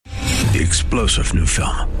the explosive new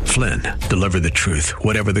film, Flynn, Deliver the Truth,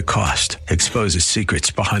 Whatever the Cost, exposes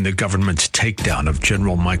secrets behind the government's takedown of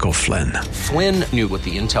General Michael Flynn. Flynn knew what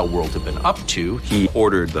the intel world had been up to. He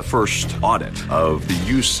ordered the first audit of the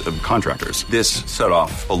use of contractors. This set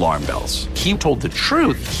off alarm bells. He told the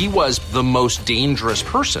truth. He was the most dangerous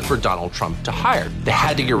person for Donald Trump to hire. They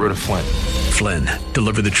had to get rid of Flynn. Flynn,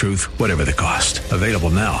 Deliver the Truth, Whatever the Cost. Available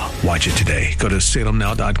now. Watch it today. Go to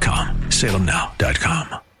salemnow.com.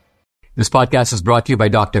 salemnow.com. This podcast is brought to you by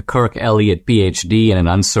Dr. Kirk Elliott, PhD, in an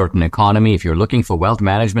uncertain economy. If you're looking for wealth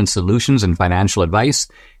management solutions and financial advice,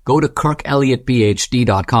 go to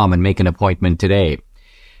kirkelliottphd.com and make an appointment today.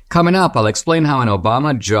 Coming up, I'll explain how an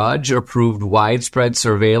Obama judge approved widespread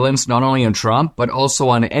surveillance not only on Trump, but also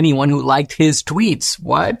on anyone who liked his tweets.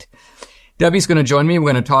 What? Debbie's going to join me.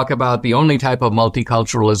 We're going to talk about the only type of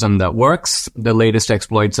multiculturalism that works, the latest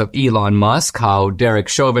exploits of Elon Musk, how Derek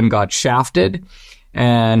Chauvin got shafted,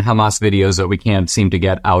 and Hamas videos that we can't seem to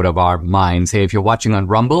get out of our minds. Hey, if you're watching on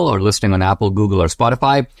Rumble or listening on Apple, Google, or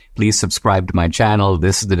Spotify, please subscribe to my channel.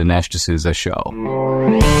 This is the Dinesh D'Souza Show.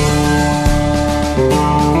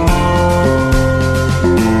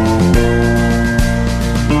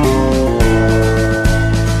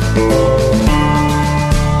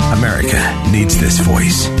 America needs this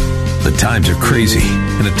voice. The times are crazy.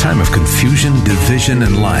 In a time of confusion, division,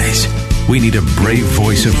 and lies, we need a brave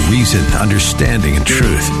voice of reason, understanding, and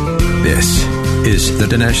truth. This is the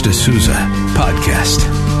Dinesh D'Souza Podcast.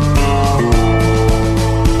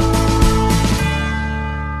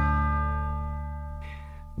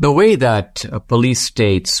 The way that police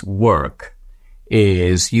states work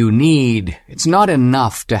is it's not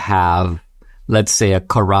enough to have, let's say, a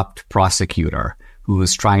corrupt prosecutor who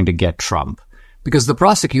is trying to get Trump, because the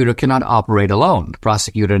prosecutor cannot operate alone. The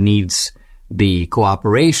prosecutor needs the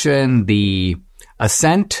cooperation, the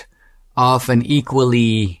assent of an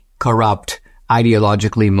equally corrupt,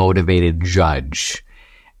 ideologically motivated judge.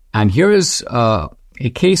 And here is a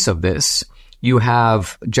case of this. You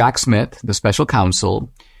have Jack Smith, the special counsel,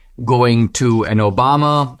 going to an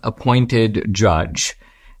Obama-appointed judge.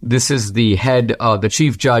 This is the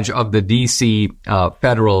chief judge of the D.C.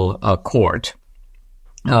 federal court.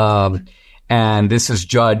 And this is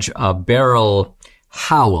Judge Beryl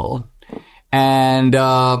Howell. And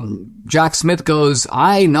Jack Smith goes,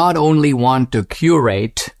 I not only want to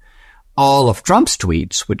curate all of Trump's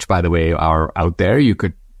tweets, which, by the way, are out there, you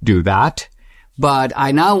could do that, but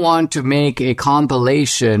I now want to make a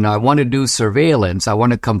compilation. I want to do surveillance. I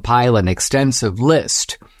want to compile an extensive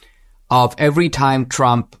list of every time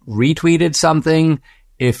Trump retweeted something.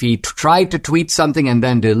 If he tried to tweet something and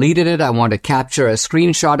then deleted it, I want to capture a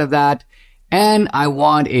screenshot of that. And I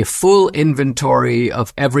want a full inventory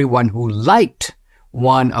of everyone who liked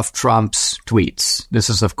one of Trump's tweets. This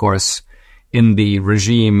is, of course, in the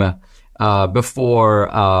regime before,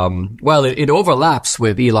 it overlaps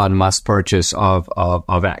with Elon Musk's purchase of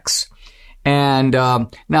X. And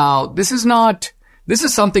now this is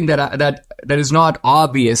something that is not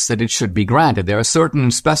obvious that it should be granted. There are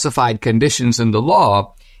certain specified conditions in the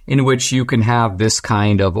law in which you can have this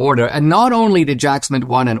kind of order. And not only did Jack Smith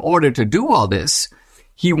want an order to do all this,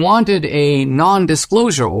 he wanted a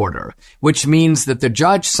non-disclosure order, which means that the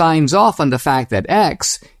judge signs off on the fact that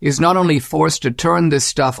X is not only forced to turn this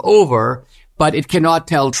stuff over, but it cannot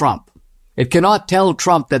tell Trump. It cannot tell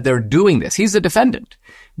Trump that they're doing this. He's the defendant,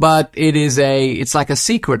 but it's like a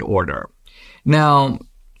secret order. Now,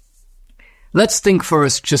 let's think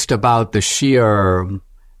first just about the sheer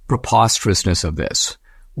preposterousness of this.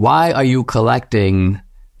 Why are you collecting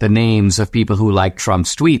the names of people who like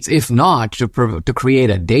Trump's tweets, if not to create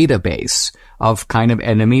a database of kind of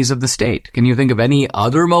enemies of the state? Can you think of any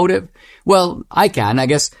other motive? Well, I can. I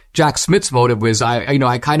guess Jack Smith's motive was, I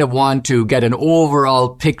kind of want to get an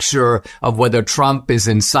overall picture of whether Trump is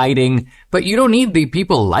inciting. But you don't need the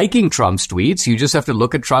people liking Trump's tweets. You just have to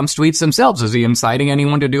look at Trump's tweets themselves. Is he inciting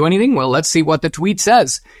anyone to do anything? Well, let's see what the tweet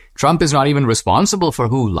says. Trump is not even responsible for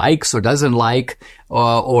who likes or doesn't like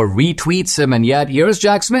or retweets him. And yet here's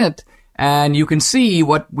Jack Smith. And you can see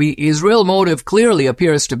what his real motive clearly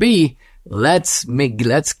appears to be. Let's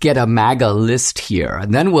get a MAGA list here.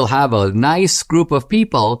 And then we'll have a nice group of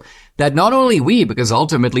people that not only because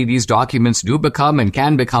ultimately these documents do become and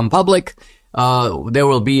can become public, there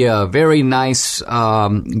will be a very nice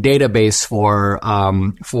database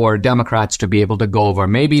for Democrats to be able to go over.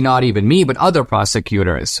 Maybe not even me, but other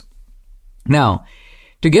prosecutors. Now,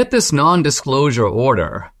 to get this non-disclosure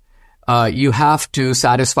order, you have to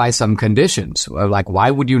satisfy some conditions. Like,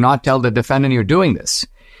 why would you not tell the defendant you're doing this?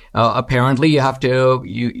 Apparently,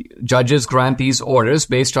 judges grant these orders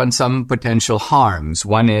based on some potential harms.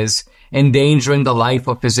 One is endangering the life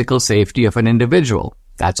or physical safety of an individual.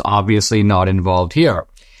 That's obviously not involved here.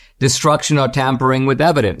 Destruction or tampering with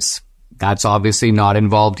evidence. That's obviously not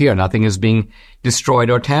involved here. Nothing is being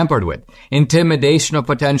destroyed or tampered with. Intimidation of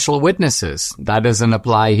potential witnesses. That doesn't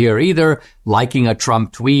apply here either. Liking a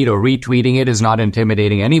Trump tweet or retweeting it is not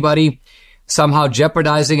intimidating anybody. Somehow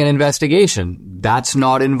jeopardizing an investigation. That's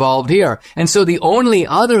not involved here. And so the only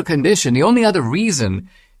other condition, the only other reason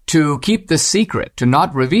to keep this secret, to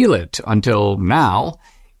not reveal it until now,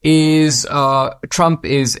 is Trump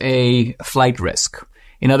is a flight risk.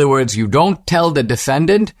 In other words, you don't tell the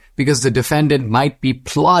defendant because the defendant might be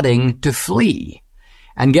plotting to flee.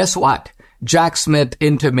 And guess what? Jack Smith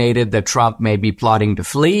intimated that Trump may be plotting to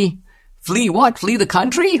flee. Flee what? Flee the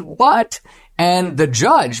country? What? And the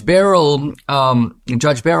judge, Judge Beryl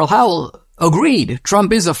Howell, agreed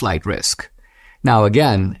Trump is a flight risk. Now,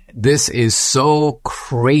 again, this is so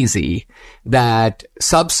crazy that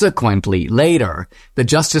subsequently, later, the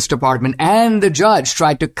Justice Department and the judge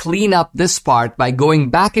tried to clean up this part by going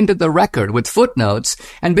back into the record with footnotes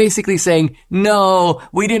and basically saying, no,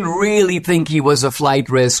 we didn't really think he was a flight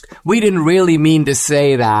risk. We didn't really mean to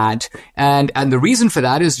say that. And the reason for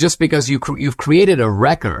that is just because you've created a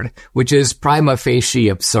record which is prima facie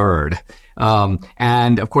absurd.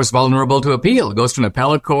 And of course, vulnerable to appeal. It goes to an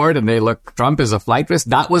appellate court and they look, Trump is a flight risk.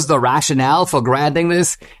 That was the rationale for granting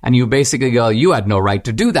this. And you basically go, you had no right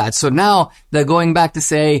to do that. So now they're going back to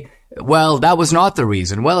say, well, that was not the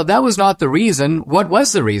reason. Well, if that was not the reason, what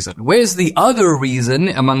was the reason? Where's the other reason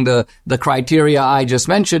among the criteria I just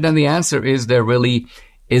mentioned? And the answer is there really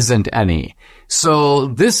isn't any. So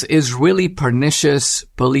this is really pernicious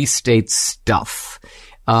police state stuff.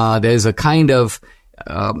 There's a kind of,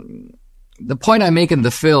 the point I make in the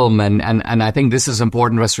film, and I think this is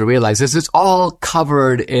important for us to realize, is it's all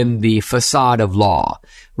covered in the facade of law,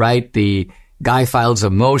 right? The guy files a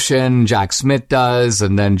motion, Jack Smith does,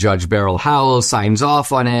 and then Judge Beryl Howell signs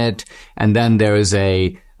off on it, and then there's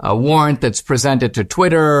a warrant that's presented to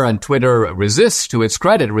Twitter, and Twitter resists, to its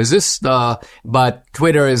credit, but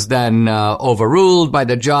Twitter is then overruled by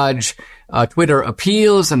the judge. Twitter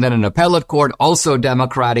appeals, and then an appellate court, also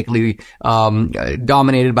democratically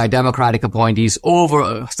dominated by Democratic appointees,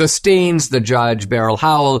 sustains the judge, Beryl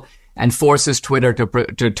Howell, and forces Twitter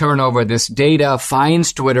to turn over this data,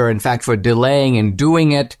 fines Twitter, in fact, for delaying in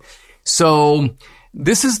doing it. So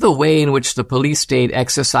this is the way in which the police state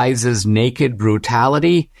exercises naked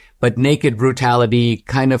brutality, but naked brutality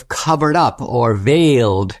kind of covered up or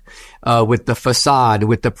veiled with the facade,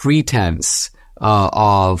 with the pretense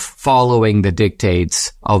of following the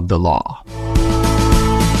dictates of the law.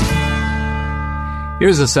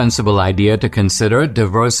 Here's a sensible idea to consider.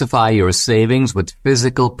 Diversify your savings with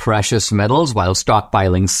physical precious metals while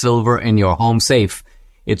stockpiling silver in your home safe.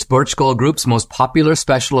 It's Birch Gold Group's most popular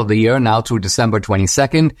special of the year, now through December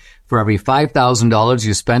 22nd. For every $5,000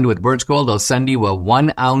 you spend with Birch Gold, they'll send you a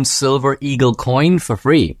 1-ounce silver eagle coin for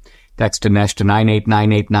free. Text Dinesh to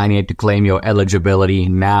 989898 to claim your eligibility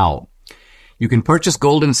now. You can purchase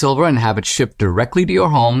gold and silver and have it shipped directly to your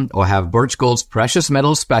home, or have Birch Gold's precious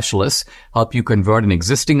metals specialists help you convert an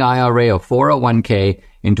existing IRA or 401k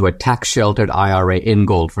into a tax-sheltered IRA in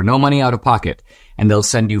gold for no money out of pocket. And they'll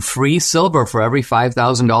send you free silver for every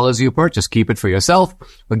 $5,000 you purchase. Keep it for yourself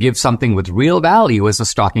or give something with real value as a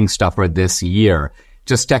stocking stuffer this year.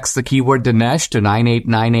 Just text the keyword Dinesh to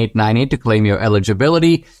 989898 to claim your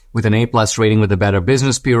eligibility. With an A+ rating with the Better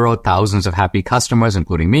Business Bureau, thousands of happy customers,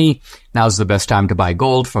 including me. Now's the best time to buy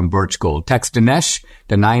gold from Birch Gold. Text Dinesh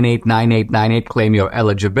to 989898. Claim your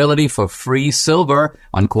eligibility for free silver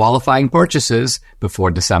on qualifying purchases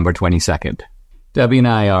before December 22nd. Debbie and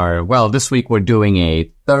I this week we're doing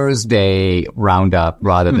a Thursday roundup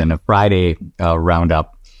rather than a Friday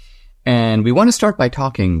roundup. And we want to start by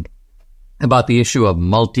talking about the issue of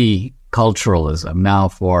multiculturalism. Now,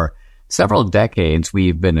 for several decades,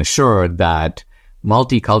 we've been assured that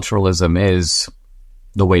multiculturalism is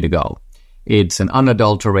the way to go. It's an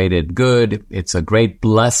unadulterated good. It's a great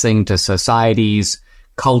blessing to societies,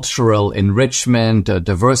 cultural enrichment, a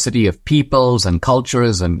diversity of peoples and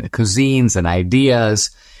cultures and cuisines and ideas.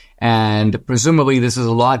 And presumably this is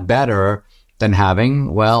a lot better than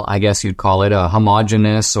having, well, I guess you'd call it a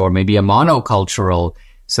homogeneous or maybe a monocultural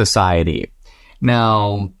society.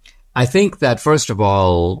 Now, I think that, first of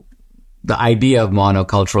all, the idea of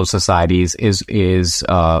monocultural societies is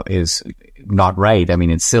not right. I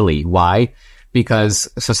mean, it's silly. Why? Because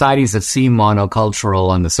societies that seem monocultural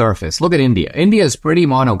on the surface. Look at India. India is pretty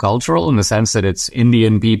monocultural in the sense that it's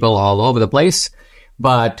Indian people all over the place,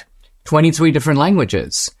 but 23 different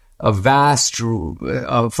languages, a vast,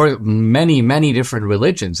 for many, many different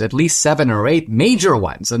religions, at least 7 or 8 major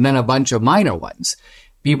ones, and then a bunch of minor ones.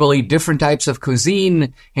 People eat different types of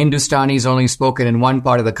cuisine. Hindustani is only spoken in one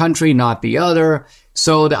part of the country, not the other.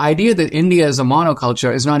 So the idea that India is a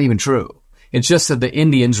monoculture is not even true. It's just that the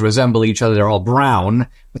Indians resemble each other. They're all brown,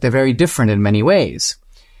 but they're very different in many ways.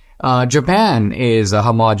 Japan is a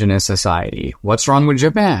homogeneous society. What's wrong with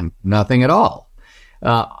Japan? Nothing at all.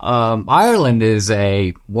 Ireland is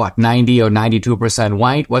 90 or 92%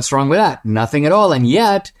 white. What's wrong with that? Nothing at all. And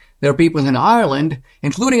yet, there are people in Ireland,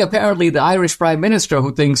 including apparently the Irish Prime Minister,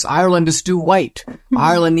 who thinks Ireland is too white.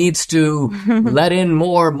 Ireland needs to let in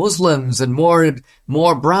more Muslims and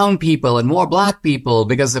more brown people and more black people,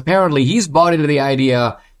 because apparently he's bought into the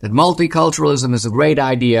idea that multiculturalism is a great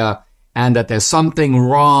idea and that there's something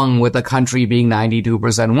wrong with the country being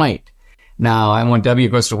 92% white. Now, I want W,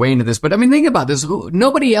 of course, to weigh into this, but I mean, think about this.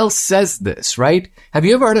 Nobody else says this, right? Have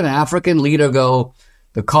you ever heard an African leader go,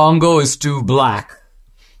 the Congo is too black?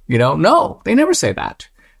 No, they never say that.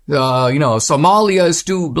 Somalia is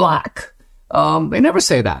too black. They never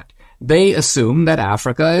say that. They assume that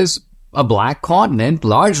Africa is a black continent,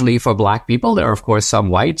 largely for black people. There are, of course, some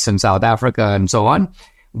whites in South Africa and so on.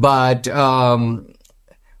 But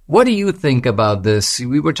what do you think about this?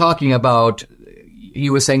 We were talking about,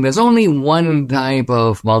 you were saying there's only one type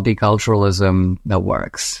of multiculturalism that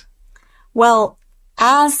works. Well,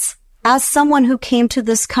 as someone who came to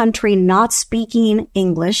this country not speaking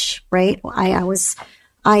English, right?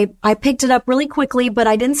 I picked it up really quickly, but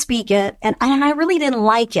I didn't speak it, and I really didn't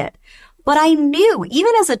like it. But I knew,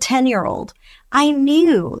 even as a 10-year-old, I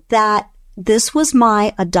knew that this was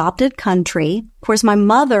my adopted country. Of course, my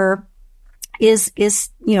mother is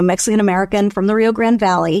Mexican American from the Rio Grande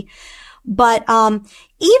Valley. But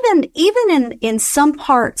even in some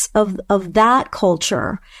parts of that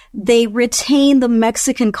culture, they retain the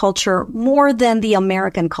Mexican culture more than the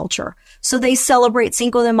American culture. So they celebrate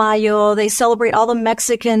Cinco de Mayo, they celebrate all the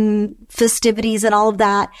Mexican festivities and all of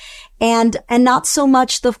that, and not so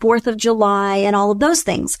much the 4th of July and all of those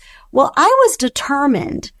things. Well, I was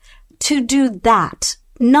determined to do that,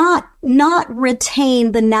 not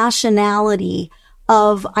retain the nationality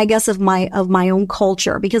of my own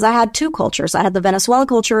culture, because I had 2 cultures. I had the Venezuelan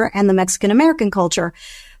culture and the Mexican American culture.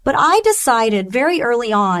 But I decided very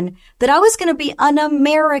early on that I was going to be an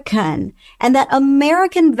American, and that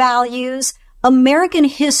American values, American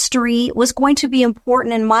history was going to be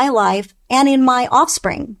important in my life and in my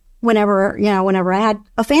offspring. Whenever I had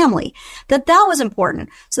a family, that was important.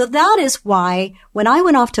 So that is why when I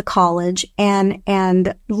went off to college and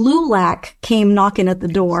LULAC came knocking at the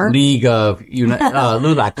door. League of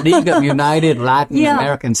LULAC, League of United Latin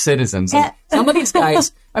American Citizens. And some of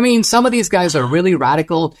these guys are really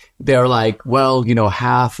radical. They're like,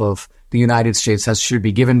 half of the United States should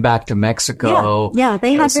be given back to Mexico. Yeah,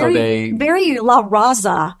 they had very La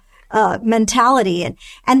Raza mentality,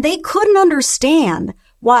 and they couldn't understand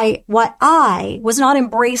why I was not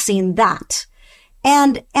embracing that.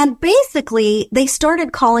 And basically they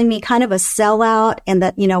started calling me kind of a sellout, and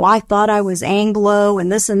that, I thought I was Anglo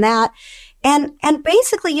and this and that. And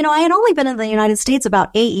basically, I had only been in the United States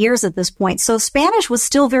about 8 years at this point. So Spanish was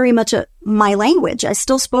still very much my language. I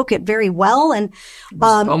still spoke it very well, and,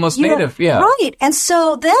 almost native. Yeah. Right. And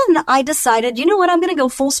so then I decided, I'm going to go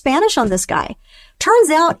full Spanish on this guy.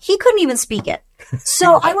 Turns out he couldn't even speak it.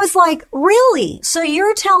 So I was like, really? So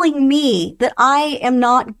you're telling me that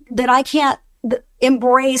I can't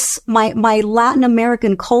embrace my Latin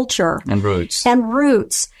American culture and roots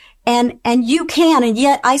and you can, and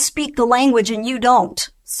yet I speak the language and you don't.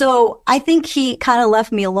 So I think he kind of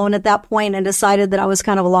left me alone at that point and decided that I was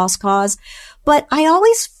kind of a lost cause. But I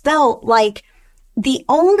always felt like the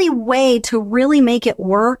only way to really make it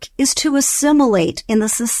work is to assimilate in the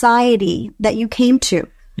society that you came to.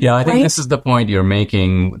 Yeah, I think this is the point you're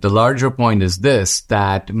making. The larger point is this,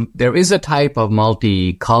 that there is a type of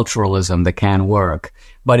multiculturalism that can work,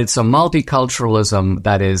 but it's a multiculturalism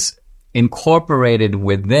that is incorporated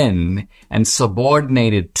within and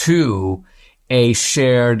subordinated to a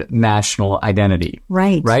shared national identity.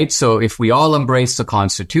 Right. Right? So if we all embrace the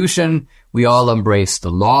Constitution, we all embrace the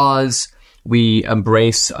laws, we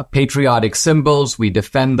embrace patriotic symbols, we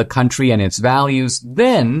defend the country and its values,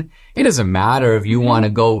 then it doesn't matter if you want to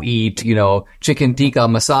go eat, chicken tikka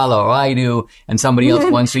masala, or I do, and somebody else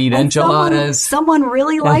wants to eat enchiladas. Someone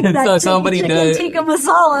really liked that chicken tikka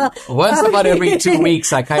masala. Once about every 2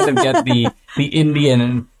 weeks, I kind of get the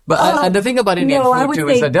Indian But and the thing about Indian food too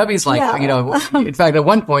is that Debbie's like, in fact, at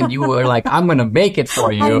one point you were like, I'm going to make it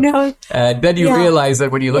for you. I know. And then you realize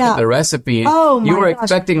that when you look at the recipe, you were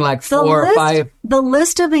expecting like 4 or 5. The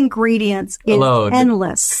list of ingredients is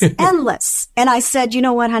endless, endless. And I said, you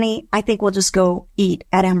know what, honey? I think we'll just go eat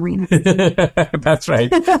at Amarina. That's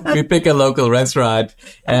right. We pick a local restaurant.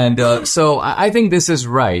 And so I think this is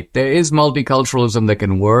right. There is multiculturalism that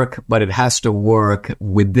can work, but it has to work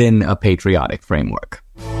within a patriotic framework.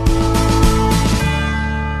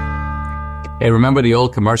 Hey, remember the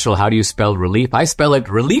old commercial, how do you spell relief? I spell it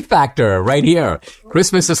Relief Factor right here.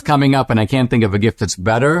 Christmas is coming up and I can't think of a gift that's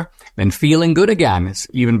better than feeling good again. It's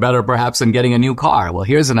even better perhaps than getting a new car. Well,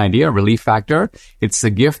 here's an idea, Relief Factor. It's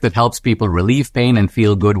the gift that helps people relieve pain and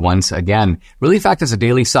feel good once again. Relief Factor is a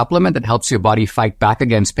daily supplement that helps your body fight back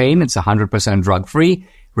against pain. It's 100% drug-free.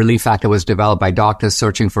 Relief Factor was developed by doctors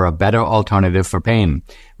searching for a better alternative for pain.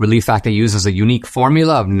 Relief Factor uses a unique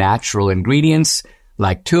formula of natural ingredients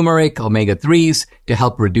like turmeric, omega-3s, to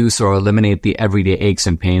help reduce or eliminate the everyday aches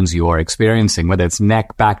and pains you are experiencing. Whether it's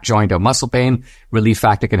neck, back, joint, or muscle pain, Relief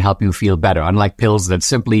Factor can help you feel better. Unlike pills that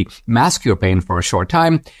simply mask your pain for a short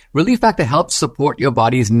time, Relief Factor helps support your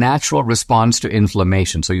body's natural response to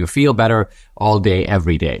inflammation, so you feel better all day,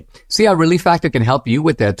 every day. See how Relief Factor can help you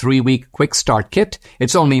with their 3-week quick start kit.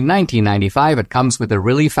 It's only $19.95. It comes with the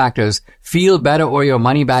Relief Factor's Feel Better or Your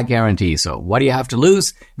Money Back guarantee. So what do you have to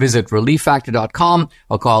lose? Visit ReliefFactor.com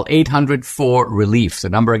or call 800-4-RELIEF. The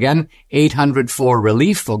number again,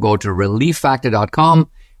 800-4-RELIEF, or go to ReliefFactor.com.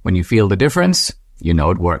 When you feel the difference, you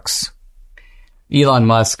know it works. Elon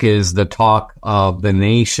Musk is the talk of the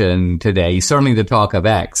nation today. He's certainly the talk of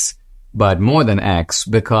X, but more than X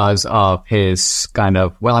because of his kind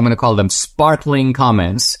of, well, I'm going to call them sparkling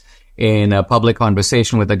comments in a public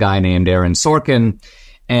conversation with a guy named Aaron Sorkin.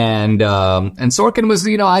 And Sorkin was,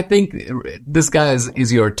 I think this guy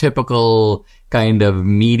is your typical kind of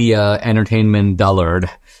media entertainment dullard,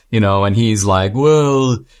 and he's like,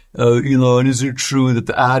 well, and is it true that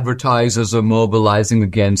the advertisers are mobilizing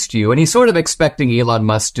against you? And he's sort of expecting Elon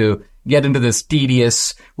Musk to get into this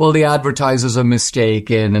tedious, well, the advertisers are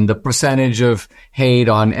mistaken and the percentage of hate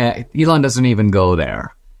on Elon doesn't even go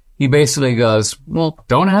there. He basically goes, well,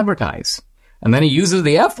 don't advertise. And then he uses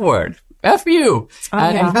the F word. F you.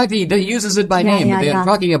 In fact, he uses it by name. They're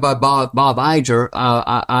talking about Bob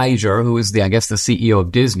Iger, who is the CEO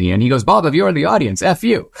of Disney. And he goes, Bob, if you're in the audience, F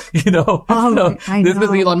you. This is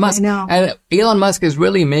Elon Musk. And Elon Musk is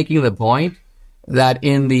really making the point that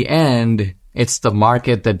in the end, it's the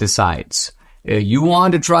market that decides. You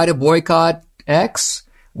want to try to boycott X?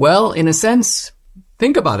 Well, in a sense,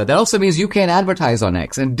 think about it. That also means you can't advertise on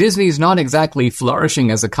X. And Disney's not exactly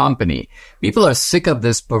flourishing as a company. People are sick of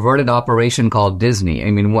this perverted operation called Disney.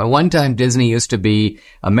 I mean, one time Disney used to be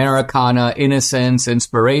Americana, innocence,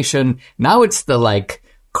 inspiration. Now it's the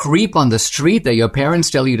creep on the street that your parents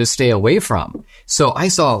tell you to stay away from. So I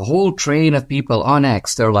saw a whole train of people on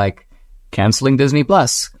X. They're like, canceling Disney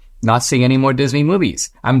Plus, not seeing any more Disney movies.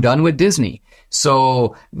 I'm done with Disney.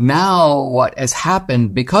 So now what has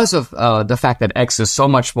happened, because of the fact that X is so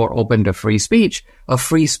much more open to free speech, a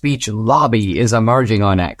free speech lobby is emerging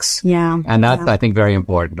on X. Yeah. And that's, I think, very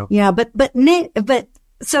important. Yeah, but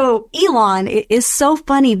so Elon is so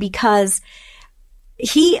funny because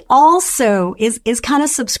he also is kind of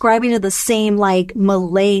subscribing to the same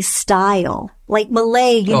Malay style.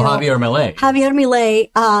 Malay, Javier Milei,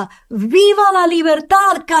 viva la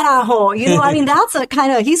libertad, carajo. That's a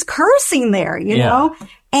kind of, he's cursing there, know?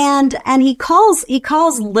 And he calls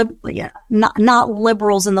not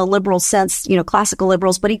liberals in the liberal sense, classical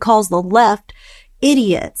liberals, but he calls the left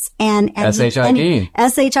idiots and SHIT.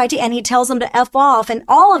 And he tells them to F off and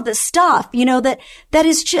all of this stuff, that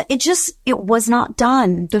is it was not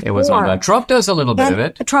done before. It was not done. Trump does a little bit of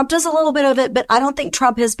it. Trump does a little bit of it, but I don't think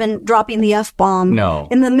Trump has been dropping the F-bomb. No.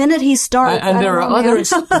 In the minute he starts. And there are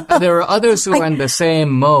others who are in the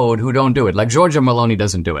same mode who don't do it. Like Giorgia Meloni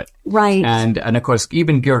doesn't do it. Right. And of course,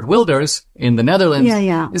 even Geert Wilders in the Netherlands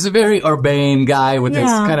is a very urbane guy with his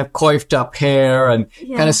kind of coiffed up hair and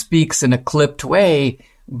kind of speaks in a clipped way.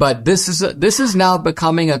 But this is now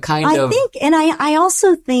becoming a kind of. I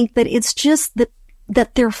also think that it's just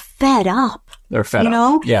that they're fed up. They're fed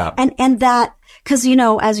up. Yeah. And that, because, you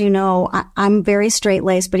know, as you know, I'm very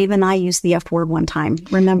straight-laced, but even I used the F word one time,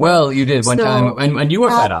 remember? Well, you did one time, and you were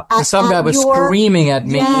fed up. Some guy was screaming at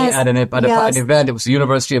me at an event. It was the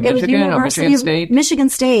University of Michigan or Michigan State. Michigan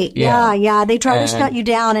State, yeah. They tried to shut you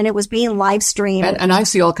down, and it was being live streamed. And I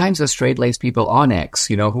see all kinds of straight-laced people on X,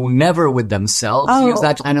 you know, who never with themselves use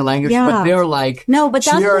that kind of language, but they're like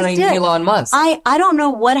cheering Elon Musk. I don't know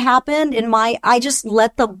what happened in I just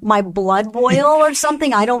let my blood boil or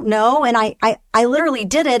something. I don't know. And I literally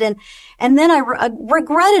did it. And then I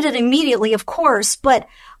regretted it immediately, of course, but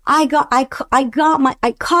I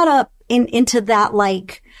caught up into that,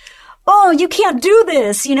 like, oh, you can't do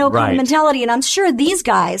this, you know, kind of mentality. And I'm sure these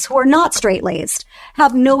guys who are not straight-laced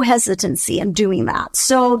have no hesitancy in doing that.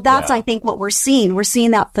 So that's, I think, what we're seeing. We're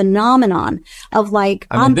seeing that phenomenon of like,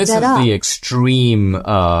 this is the extreme,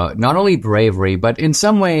 not only bravery, but in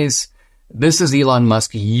some ways, this is Elon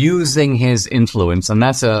Musk using his influence. And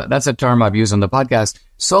that's a term I've used on the podcast.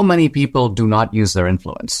 So many people do not use their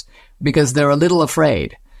influence because they're a little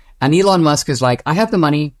afraid. And Elon Musk is like, I have the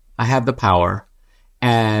money, I have the power.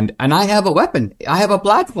 And I have a weapon. I have a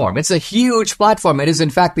platform. It's a huge platform. It is, in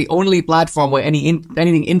fact, the only platform where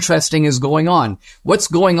anything interesting is going on. What's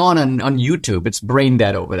going on YouTube? It's brain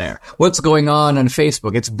dead over there. What's going on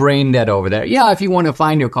Facebook? It's brain dead over there. Yeah, if you want to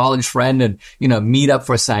find your college friend and, you know, meet up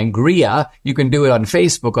for sangria, you can do it on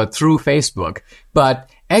Facebook or through Facebook. But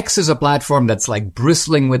X is a platform that's like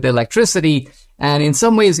bristling with electricity. And in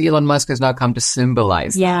some ways, Elon Musk has now come to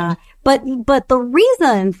symbolize that. Yeah. But the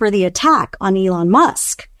reason for the attack on Elon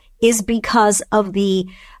Musk is because of the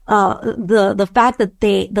fact that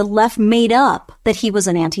the left made up that he was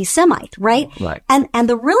an anti-Semite, right? Right. And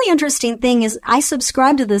the really interesting thing is I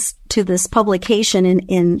subscribe to this publication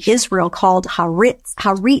in Israel called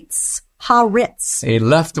Haaretz. A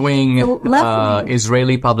left-wing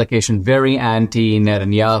Israeli publication, very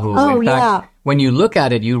anti-Netanyahu. Oh, in fact, when you look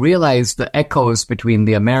at it, you realize the echoes between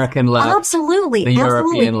the American left, the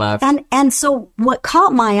European left. And so what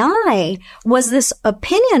caught my eye was this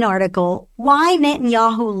opinion article, Why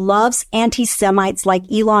Netanyahu Loves Anti-Semites Like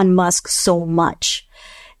Elon Musk So Much.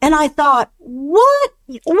 And I thought, what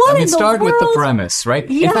in the world? Start with the premise, right?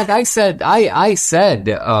 Yeah. In fact, I said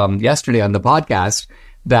yesterday on the podcast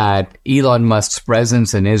that Elon Musk's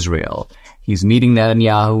presence in Israel, he's meeting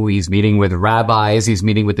Netanyahu, he's meeting with rabbis, he's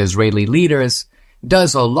meeting with Israeli leaders,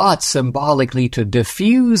 does a lot symbolically to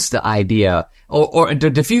diffuse the idea or to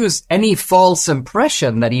diffuse any false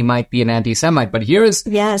impression that he might be an anti-Semite. But here's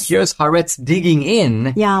Haaretz digging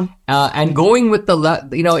in and going with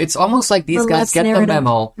it's almost like these guys get the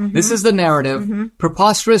memo. Mm-hmm. This is the narrative. Mm-hmm.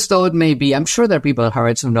 Preposterous though it may be, I'm sure there are people at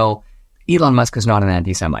Haaretz who know Elon Musk is not an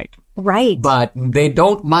anti-Semite. Right. But they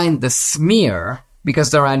don't mind the smear because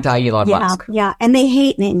they're anti-Elon Musk. Yeah, and they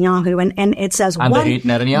hate Netanyahu. And it says they hate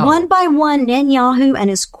Netanyahu. One by one, Netanyahu and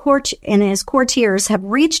his courtiers have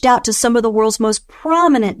reached out to some of the world's most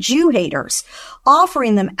prominent Jew haters,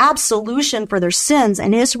 offering them absolution for their sins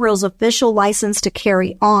and Israel's official license to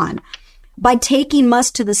carry on. By taking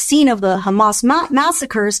Musk to the scene of the Hamas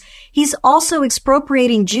massacres, he's also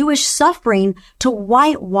expropriating Jewish suffering to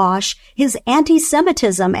whitewash his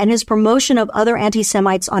anti-Semitism and his promotion of other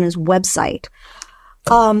anti-Semites on his website.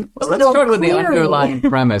 Let's start with the underlying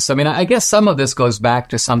premise. I mean, I guess some of this goes back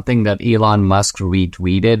to something that Elon Musk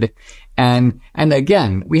retweeted. And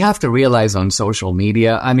again, we have to realize on social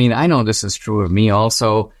media, I mean, I know this is true of me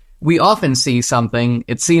also. We often see something,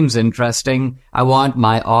 it seems interesting. I want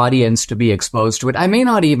my audience to be exposed to it. I may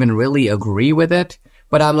not even really agree with it,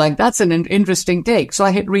 but I'm like, that's an interesting take. So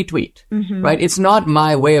I hit retweet, right? It's not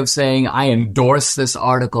my way of saying I endorse this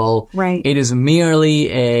article. Right. It is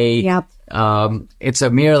merely it's a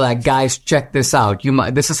mere like, guys, check this out.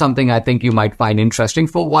 This is something I think you might find interesting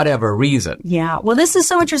for whatever reason. Yeah. Well, this is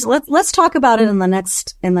so interesting. Let's talk about it in the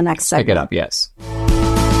next segment. Pick it up. Yes.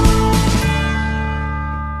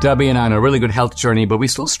 Debbie and I on a really good health journey, but we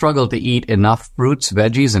still struggle to eat enough fruits,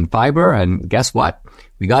 veggies, and fiber. And guess what?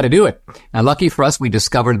 We got to do it. Now, lucky for us, we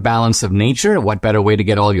discovered Balance of Nature. What better way to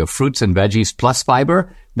get all your fruits and veggies plus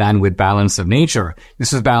fiber than with Balance of Nature?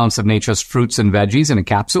 This is Balance of Nature's fruits and veggies in a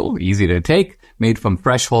capsule, easy to take, made from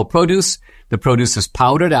fresh whole produce. The produce is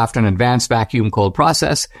powdered after an advanced vacuum cold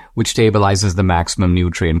process, which stabilizes the maximum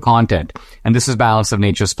nutrient content. And this is Balance of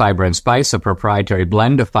Nature's Fiber and Spice, a proprietary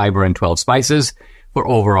blend of fiber and 12 spices. for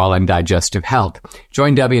overall and digestive health.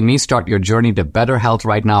 Join Debbie and me. Start your journey to better health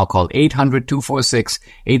right now. Call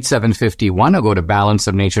 800-246-8751 or go to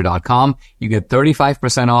balanceofnature.com. You get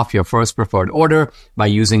 35% off your first preferred order by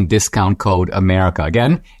using discount code America.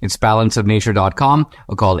 Again, it's balanceofnature.com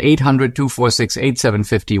or call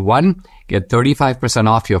 800-246-8751. Get 35%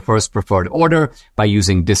 off your first preferred order by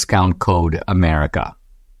using discount code America.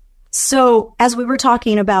 So as we were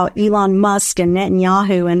talking about Elon Musk and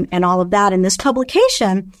Netanyahu and all of that in this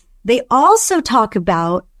publication, they also talk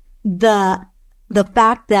about the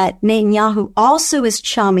fact that Netanyahu also is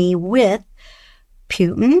chummy with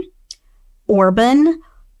Putin, Orban,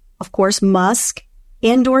 of course, Musk,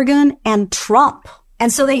 Erdogan, and Trump.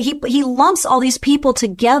 And so he lumps all these people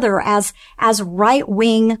together as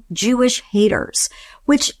right-wing Jewish haters.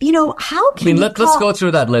 Which, how can let's go through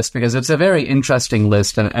that list because it's a very interesting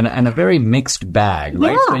list and a very mixed bag,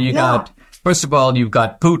 right? Yeah, so you got, first of all, you've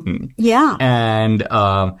got Putin. Yeah. And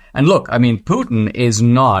look, Putin is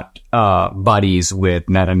not buddies with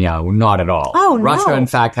Netanyahu, not at all. Oh, no. Russia, in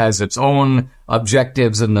fact, has its own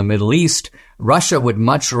objectives in the Middle East. Russia would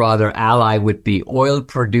much rather ally with the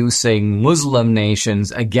oil-producing Muslim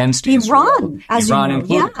nations against Israel. Iran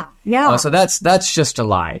included. Yeah. So that's just a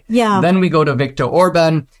lie. Yeah. Then we go to Viktor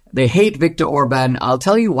Orban. They hate Viktor Orban. I'll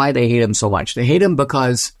tell you why they hate him so much. They hate him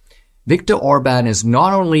because Viktor Orban is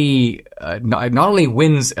not only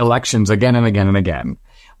wins elections again and again and again,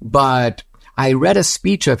 but I read a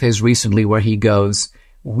speech of his recently where he goes,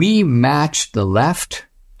 "We match the left."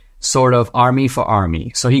 Sort of army for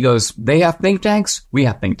army. So he goes, they have think tanks, we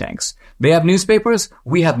have think tanks. They have newspapers,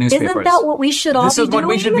 we have newspapers. Isn't that what we should all be doing? This is what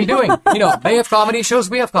we should be doing. They have comedy shows,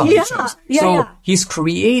 we have comedy shows. So he's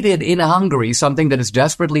created in Hungary something that is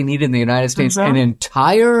desperately needed in the United States, an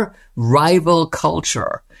entire rival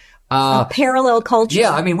culture. A parallel culture.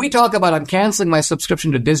 Yeah, we talk about I'm canceling my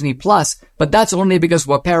subscription to Disney Plus, but that's only because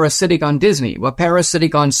we're parasitic on Disney. We're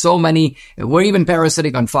parasitic on we're even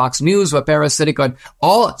parasitic on Fox News, we're parasitic on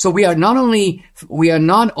so we are not only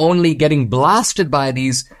getting blasted by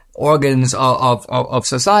these organs of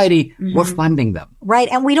society, we're funding them. Right,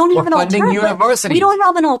 and we don't have an alternative. Funding universities. We don't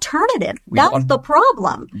have an alternative. That's the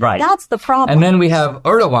problem. Right. That's the problem. And then we have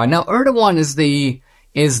Erdogan. Now, Erdogan is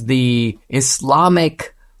the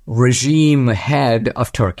Islamic regime head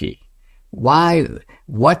of Turkey. Why?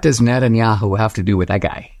 What does Netanyahu have to do with that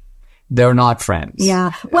guy? They're not friends.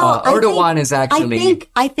 Yeah. Well, Erdogan is actually.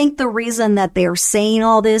 I think the reason that they're saying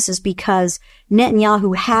all this is because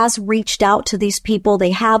Netanyahu has reached out to these people.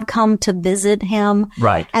 They have come to visit him.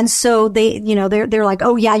 Right. And so they're like,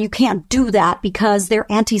 oh yeah, you can't do that because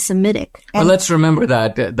they're anti-Semitic. Well, let's remember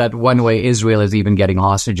that one way Israel is even getting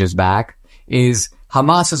hostages back is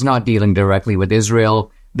Hamas is not dealing directly with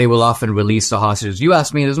Israel. They will often release the hostages. You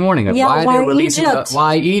asked me this morning, why are they releasing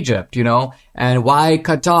why Egypt, and why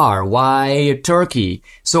Qatar, why Turkey?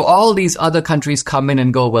 So all these other countries come in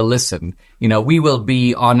and go, well, listen, we will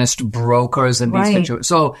be honest brokers in these situations.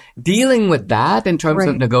 So dealing with that in terms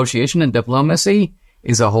of negotiation and diplomacy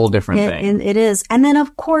is a whole different thing. It is. And then,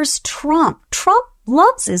 of course, Trump. Trump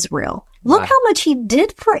loves Israel. Look how much he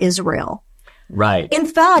did for Israel. Right. In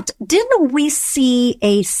fact, didn't we see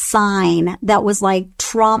a sign that was like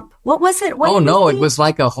Trump? What was it? It was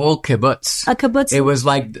like a whole kibbutz. A kibbutz? It was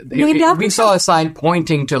like, we saw a sign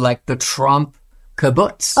pointing to like the Trump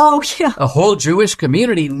kibbutz. Oh, yeah. A whole Jewish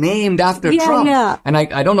community named after Trump. Yeah. And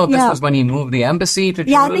I don't know if this was when he moved the embassy to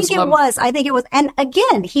Jerusalem. Yeah, I think it was. And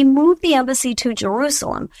again, he moved the embassy to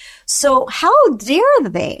Jerusalem. So how dare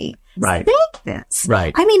they think this?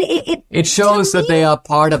 Right. It shows that they are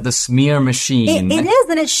part of the smear machine. It is,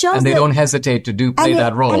 and it shows and they don't hesitate to play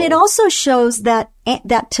that role. And it also shows that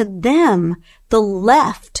to them, the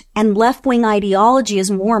left and left-wing ideology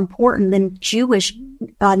is more important than Jewish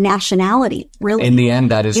nationality, really. In the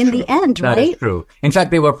end, that is true. In the end, right? That is true. In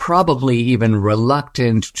fact, they were probably even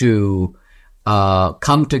reluctant to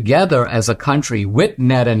come together as a country with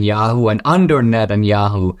Netanyahu and under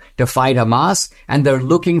Netanyahu to fight Hamas, and they're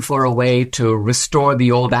looking for a way to restore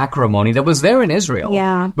the old acrimony that was there in Israel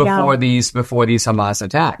before these Hamas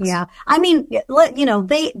attacks. Yeah.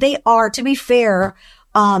 They are, to be fair,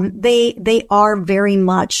 they are very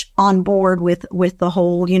much on board with the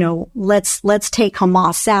whole, let's take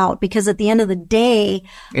Hamas out, because at the end of the day,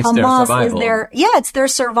 Hamas is their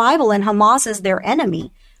survival, and Hamas is their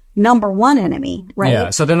enemy. Number one enemy, right? Yeah,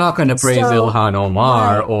 so they're not going to praise Ilhan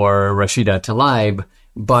Omar or Rashida Tlaib,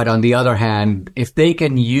 but on the other hand, if they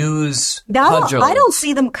can use cudgel, I don't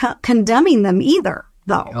see them condemning them either,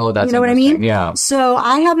 though. Oh, that's what I mean? Yeah. So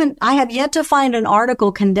I have yet to find an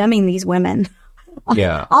article condemning these women.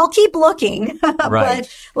 Yeah. I'll keep looking, Right. but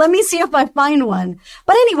let me see if I find one.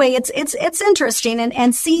 But anyway, it's interesting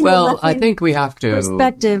and seeing. Well, I think we have to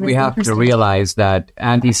perspective. We have to realize that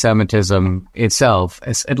anti-Semitism itself,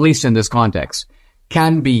 at least in this context,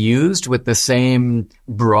 can be used with the same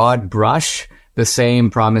broad brush, the same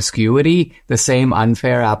promiscuity, the same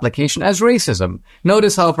unfair application as racism.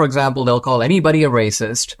 Notice how, for example, they'll call anybody a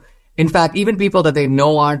racist. In fact, even people that they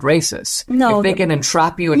know aren't racist. No, if they can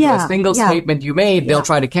entrap you into a single statement you made, they'll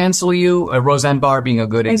try to cancel you. Roseanne Barr being a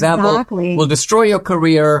good example. Exactly. Will destroy your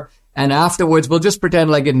career, and afterwards we'll just pretend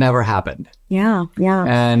like it never happened. Yeah.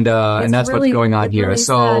 And that's really, what's going on it's here. really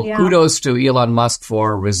So sad, kudos to Elon Musk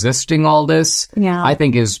for resisting all this. Yeah. I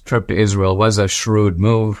think his trip to Israel was a shrewd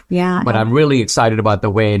move. Yeah. But I'm really excited about the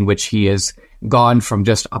way in which he has gone from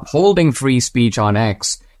just upholding free speech on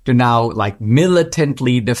X to now like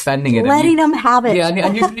militantly defending it. Letting them have it. Yeah,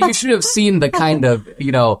 and you should have seen the kind of,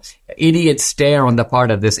 idiot stare on the part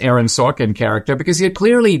of this Aaron Sorkin character, because he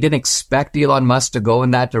clearly didn't expect Elon Musk to go in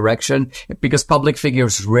that direction, because public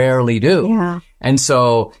figures rarely do. Yeah. And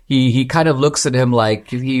so he kind of looks at him like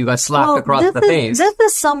he got slapped across the face. This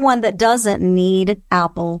is someone that doesn't need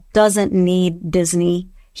Apple, doesn't need Disney.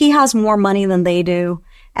 He has more money than they do.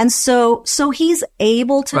 And so he's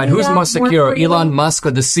able to. Right, do who's that more secure, freely. Elon Musk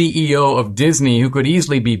or the CEO of Disney, who could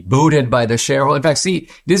easily be booted by the shareholder? In fact,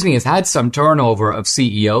 Disney has had some turnover of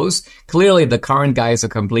CEOs. Clearly, the current guy is a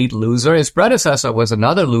complete loser. His predecessor was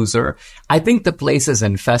another loser. I think the place is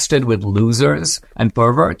infested with losers and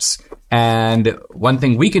perverts. And one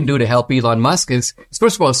thing we can do to help Elon Musk is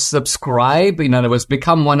first of all, subscribe. In other words,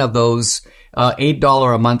 become one of those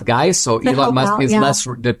 $8 a month guys. So Elon Musk is less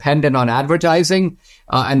dependent on advertising.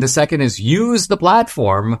 And the second is use the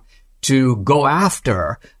platform to go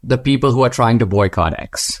after the people who are trying to boycott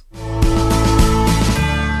X.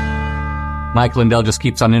 Mike Lindell just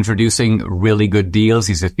keeps on introducing really good deals.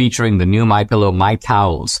 He's featuring the new MyPillow My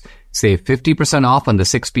Towels. Save 50% off on the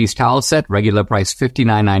 6-piece towel set, regular price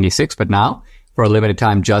 $59.96, but now, for a limited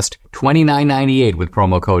time, just $29.98 with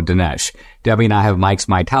promo code Dinesh. Debbie and I have Mike's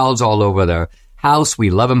My Towels all over the house. We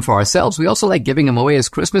love them for ourselves. We also like giving them away as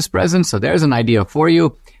Christmas presents, so there's an idea for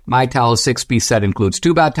you. My Towels 6-piece set includes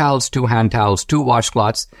 2 bath towels, 2 hand towels, 2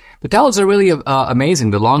 washcloths. The towels are really amazing.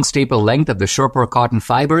 The long staple length of the Sherpa cotton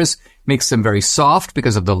fibers makes them very soft.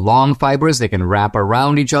 Because of the long fibers, they can wrap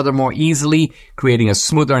around each other more easily, creating a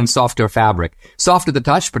smoother and softer fabric. Soft to the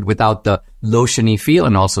touch, but without the lotiony feel,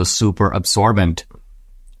 and also super absorbent.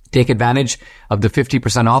 Take advantage of the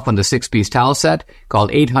 50% off on the 6-piece towel set. Call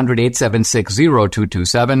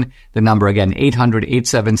 800-876-0227. The number again,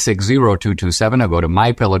 800-876-0227, or go to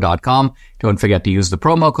mypillow.com. Don't forget to use the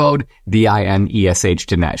promo code DINESH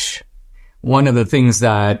Dinesh. One of the things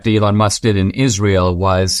that Elon Musk did in Israel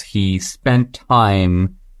was he spent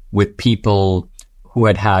time with people who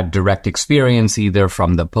had had direct experience, either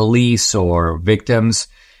from the police or victims,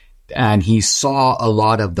 and he saw a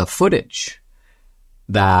lot of the footage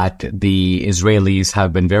that the Israelis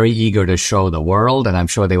have been very eager to show the world, and I'm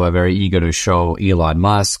sure they were very eager to show Elon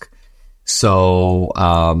Musk. So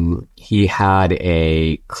he had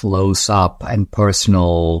a close-up and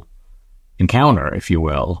personal encounter, if you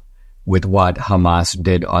will, with what Hamas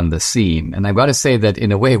did on the scene. And I've got to say that,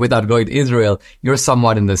 in a way, without going to Israel, you're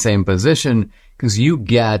somewhat in the same position, because you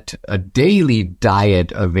get a daily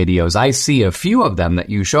diet of videos. I see a few of them that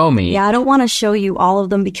you show me. Yeah, I don't want to show you all of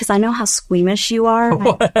them because I know how squeamish you are.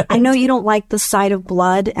 I know you don't like the sight of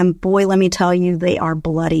blood, and boy, let me tell you, they are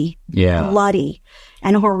bloody. Yeah. Bloody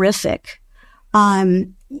and horrific. I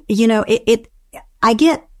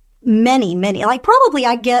get many, like probably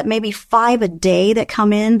I get maybe 5 a day that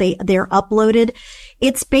come in. They're uploaded.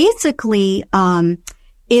 It's basically, I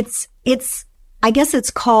guess it's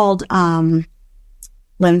called,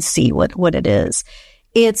 let's see what it is.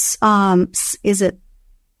 It's, is it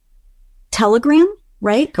Telegram?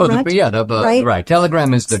 Right? Oh, right? Right.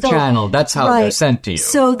 Telegram is the channel. That's how they're sent to you.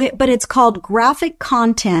 So, but it's called Graphic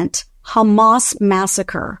Content Hamas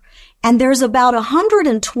Massacre. And there's about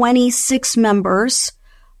 126 members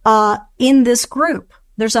in this group.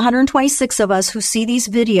 There's 126 of us who see these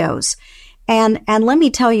videos. And let me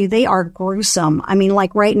tell you, they are gruesome. I mean,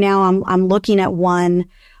 like right now, I'm looking at one.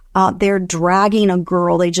 They're dragging a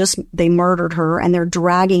girl. They murdered her, and they're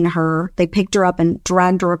dragging her. They picked her up and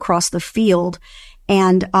dragged her across the field.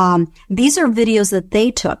 And these are videos that they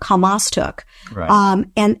took, Hamas took. Right.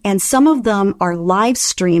 And some of them are live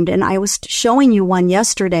streamed. And I was showing you one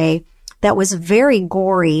yesterday that was very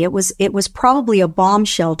gory. It was probably a bomb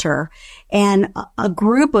shelter, and a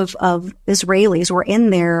group of Israelis were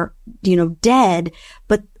in there, dead,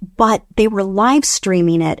 but they were live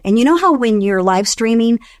streaming it. And you know how when you're live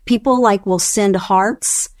streaming, people will send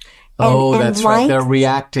hearts. That's right. They're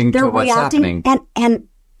reacting to what's happening. And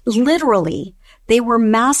literally, they were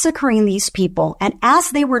massacring these people. And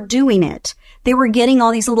as they were doing it, they were getting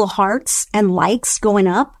all these little hearts and likes going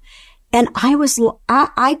up. And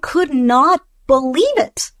I could not believe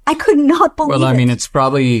it. I could not believe it. Well, I mean, it's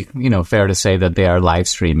probably, fair to say that they are live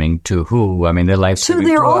streaming to who? I mean, they're live streaming to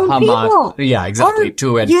their own Hamas. People. Yeah, exactly.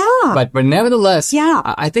 But nevertheless,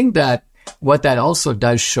 I think that what that also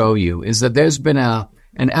does show you is that there's been an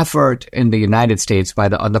effort in the United States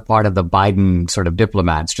on the part of the Biden sort of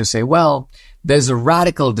diplomats to say, well, there's a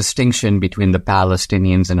radical distinction between the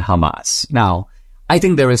Palestinians and Hamas. Now, I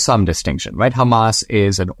think there is some distinction, right? Hamas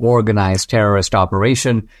is an organized terrorist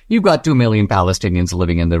operation. You've got 2 million Palestinians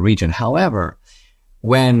living in the region. However,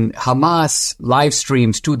 when Hamas live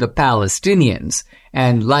streams to the Palestinians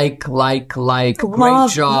and great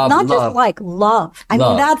job, not just love. I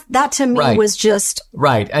mean, that to me was just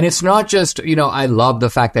right. And it's not just I love the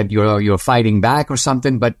fact that you're fighting back or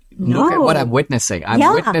something, but look at what I'm witnessing. I'm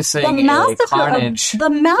witnessing a carnage, the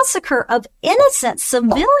massacre of innocent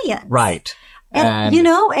civilians. Right. And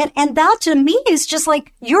and that to me is just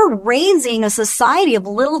you're raising a society of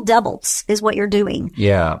little devils is what you're doing.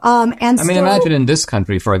 Yeah. Imagine in this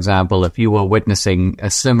country, for example, if you were witnessing a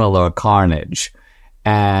similar carnage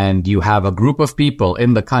and you have a group of people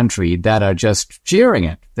in the country that are just cheering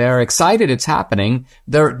it. They're excited it's happening.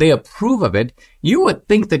 They approve of it. You would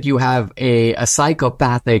think that you have a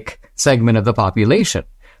psychopathic segment of the population.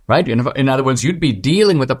 Right? In other words, you'd be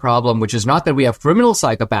dealing with a problem, which is not that we have criminal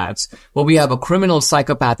psychopaths, but we have a criminal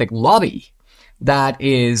psychopathic lobby that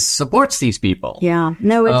supports these people. Yeah.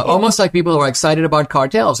 No, almost like people who are excited about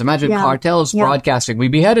cartels. Imagine cartels broadcasting. We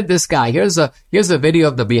beheaded this guy. Here's a video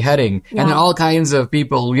of the beheading. Yeah. And then all kinds of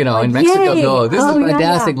people, in Mexico go, this is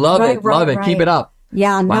fantastic. Yeah. Love it. Keep it up.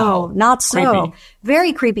 Yeah, wow. No, not so. Creepy.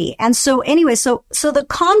 Very creepy. And so anyway, so the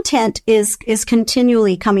content is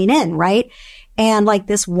continually coming in, right? And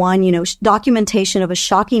this one, documentation of a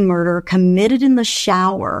shocking murder committed in the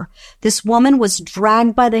shower. This woman was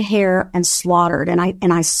dragged by the hair and slaughtered. And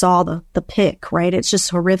I saw the pic, right? It's just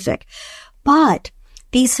horrific. But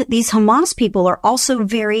these Hamas people are also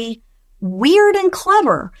very weird and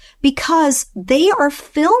clever because they are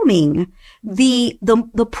filming the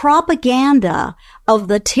propaganda of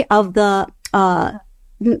not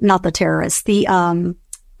the terrorists,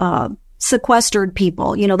 sequestered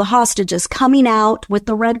people, the hostages coming out with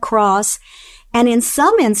the Red Cross. And in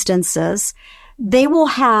some instances, they will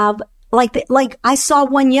have, I saw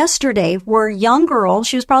one yesterday where a young girl,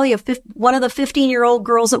 she was probably one of the 15-year-old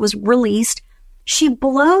girls that was released. She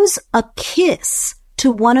blows a kiss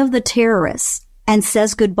to one of the terrorists and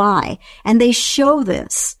says goodbye. And they show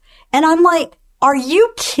this. And I'm like, are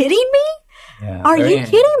you kidding me? Yeah, are you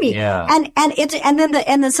kidding me? Yeah. And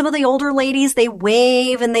then some of the older ladies, they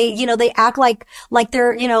wave and they act like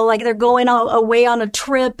they're, they're going away on a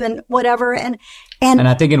trip and whatever. And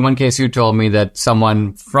I think in one case you told me that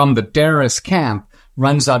someone from the terrorist camp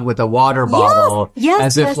runs out with a water bottle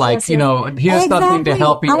here's something to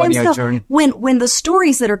help you on your journey. When the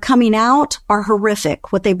stories that are coming out are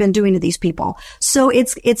horrific, what they've been doing to these people. So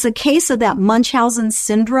it's a case of that Munchausen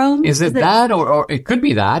syndrome. Is it that or it could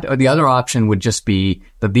be that, or the other option would just be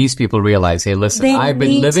that these people realize, hey, listen, I've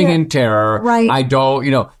been living in terror. Right. I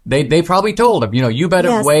don't, they probably told him, you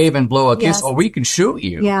better wave and blow a kiss or we can shoot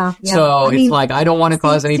you. Yeah. So I don't want to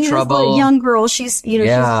cause any trouble. This young girl, she's, she's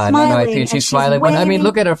smiling. I think she's smiling. But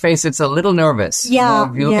look at her face. It's a little nervous. Yeah.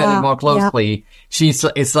 If you look at it more closely,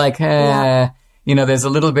 it's like, there's a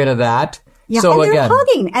little bit of that. Yeah. So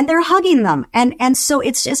and they're hugging them. And so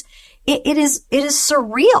it's just, it is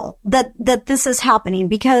surreal that this is happening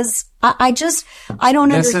because I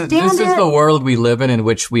don't understand This is the world we live in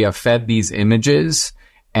which we are fed these images.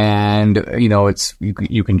 And, it's,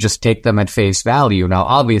 you can just take them at face value. Now,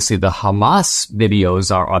 obviously the Hamas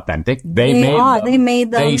videos are authentic. They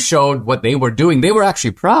made them. They showed what they were doing. They were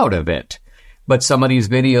actually proud of it. But some of these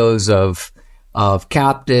videos of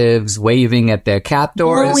captives waving at their captors,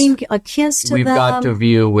 blowing a kiss to we've them. got to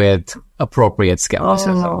view with appropriate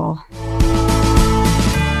skepticism. Oh.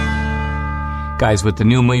 Guys, with the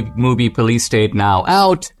new movie Police State now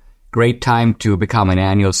out, great time to become an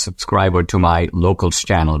annual subscriber to my Locals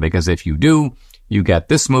channel, because if you do, you get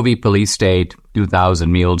this movie, Police State, 2,000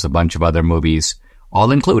 Meals, a bunch of other movies,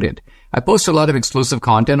 all included. I post a lot of exclusive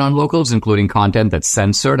content on Locals, including content that's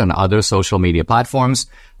censored on other social media platforms.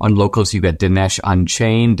 On Locals, you get Dinesh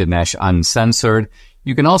Unchained, Dinesh Uncensored.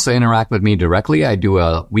 You can also interact with me directly. I do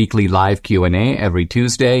a weekly live Q&A every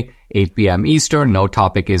Tuesday, 8 p.m. Eastern. No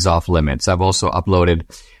topic is off limits. I've also uploaded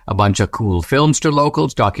a bunch of cool films to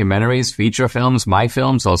Locals, documentaries, feature films, my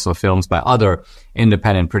films, also films by other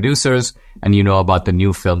independent producers. And you know about the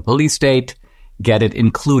new film Police State. Get it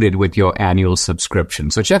included with your annual subscription.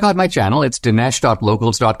 So check out my channel. It's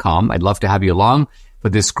dinesh.locals.com. I'd love to have you along for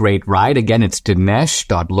this great ride. Again, it's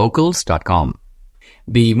dinesh.locals.com.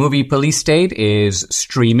 The movie Police State is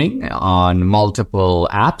streaming on multiple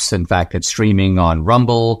apps. In fact, it's streaming on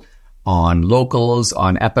Rumble, on Locals,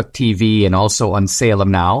 on Epic TV, and also on Salem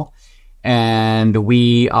Now. And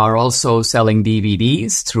we are also selling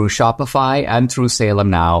DVDs through Shopify and through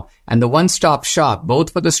Salem Now. And the one-stop shop,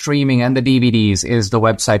 both for the streaming and the DVDs, is the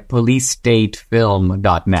website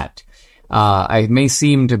policestatefilm.net. I may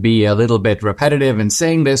seem to be a little bit repetitive in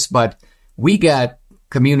saying this, but we get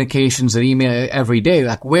communications and email every day.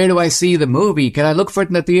 Like, where do I see the movie? Can I look for it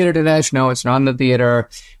in the theater, Dinesh? No, it's not in the theater,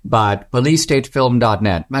 but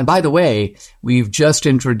policestatefilm.net. And by the way, we've just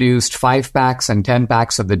introduced 5-packs and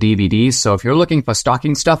 10-packs of the DVDs. So if you're looking for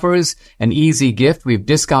stocking stuffers, an easy gift, we've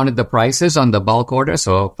discounted the prices on the bulk order.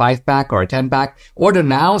 So a 5-pack or a 10-pack. Order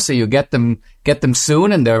now so you get them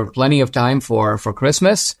soon, and there's plenty of time for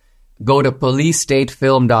Christmas. Go to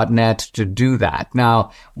policestatefilm.net to do that.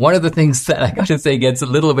 Now, one of the things that I got to say gets a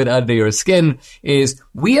little bit under your skin is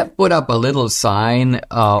we have put up a little sign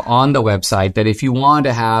on the website that if you want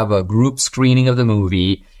to have a group screening of the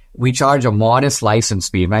movie, we charge a modest license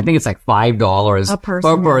fee. I think it's like $5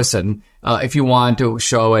 per person. If you want to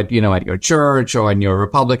show it, at your church or in your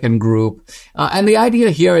Republican group. And the idea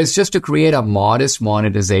here is just to create a modest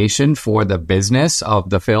monetization for the business of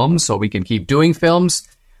the film so we can keep doing films.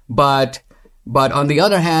 But on the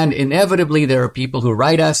other hand, inevitably, there are people who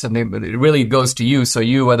write us, and it really goes to you. So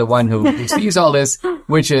you are the one who sees all this,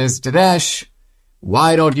 which is, Dinesh,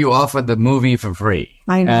 why don't you offer the movie for free?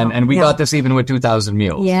 I know. And we got this even with 2,000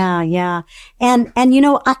 Mules. Yeah. And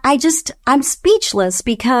I'm speechless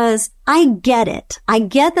because I get it. I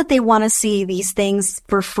get that they want to see these things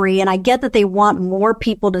for free, and I get that they want more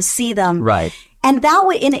people to see them. Right. And that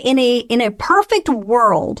way, in a perfect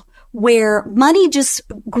world, where money just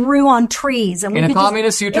grew on trees. And in a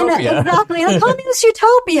communist utopia. Exactly, in a communist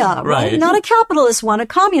utopia. Right. Not a capitalist one, a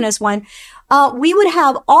communist one. We would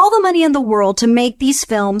have all the money in the world to make these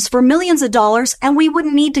films for millions of dollars, and we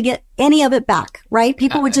wouldn't need to get any of it back, right?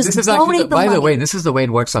 People would just donate the money. By the way, this is the way it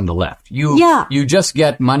works on the left. You just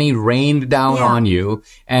get money rained down on you,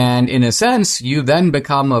 and in a sense, you then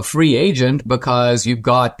become a free agent because you've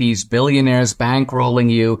got these billionaires bankrolling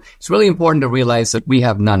you. It's really important to realize that we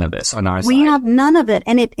have none of this on our side. We have none of it,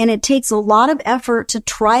 and it takes a lot of effort to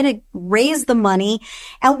try to raise the money,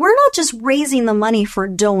 and we're not just raising the money for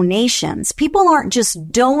donations. People aren't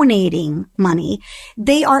just donating money.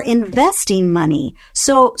 They are investing money.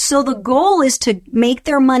 So the goal is to make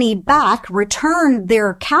their money back, return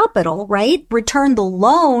their capital, right? Return the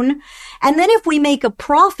loan. And then if we make a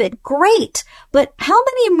profit, great. But how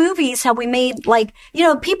many movies have we made? Like,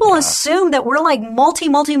 people assume that we're like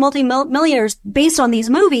multi-millionaires based on these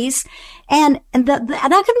movies. And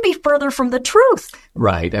that couldn't be further from the truth.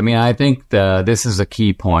 Right. I mean, I think this is a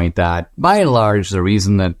key point that, by and large, the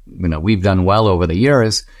reason that we've done well over the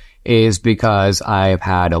years is because I've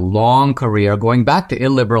had a long career going back to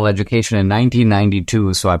illiberal education in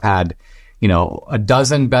 1992. So I've had, a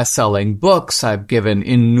dozen best-selling books. I've given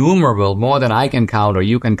innumerable, more than I can count or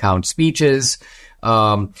you can count, speeches.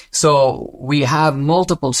 So we have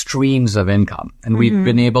multiple streams of income, and we've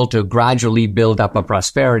been able to gradually build up a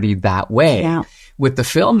prosperity that way. Yeah. With the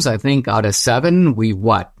films, I think out of 7,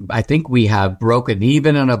 I think we have broken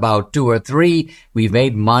even on about 2 or 3. We've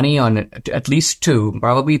made money on at least 2,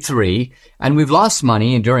 probably 3. And we've lost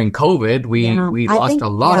money. And during COVID, we lost a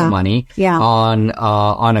lot of money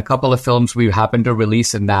on a couple of films we happened to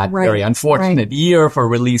release in that very unfortunate year for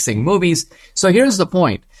releasing movies. So here's the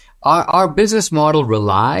point. Our business model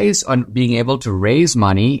relies on being able to raise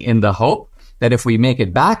money in the hope that if we make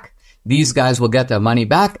it back, these guys will get their money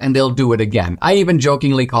back and they'll do it again. I even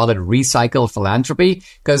jokingly call it recycled philanthropy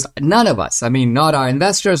because none of us, not our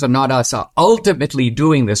investors or not us, are ultimately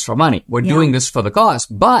doing this for money. We're doing this for the cause,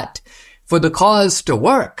 but for the cause to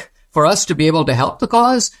work, for us to be able to help the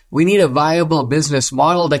cause, we need a viable business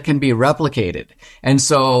model that can be replicated. And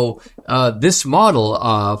so this model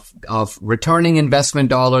of returning investment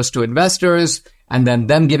dollars to investors and then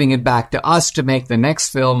them giving it back to us to make the next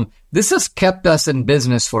film. This has kept us in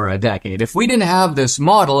business for a decade. If we didn't have this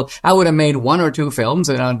model, I would have made 1 or 2 films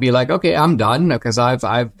and I'd be like, okay, I'm done because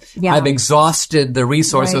I've exhausted the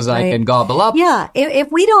resources I can gobble up. Yeah.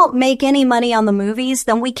 If we don't make any money on the movies,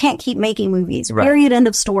 then we can't keep making movies. Right. Period. End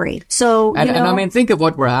of story. So, and I mean, think of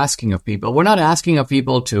what we're asking of people. We're not asking of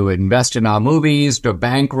people to invest in our movies, to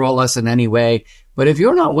bankroll us in any way. But if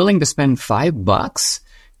you're not willing to spend $5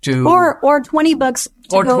 to or $20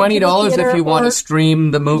 or $20 if you want to stream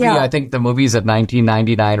the movie. I think the movie's at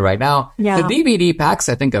 $19.99 right now. Yeah. The DVD packs,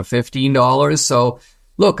 I think, are $15. So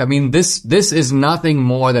look, I mean, this is nothing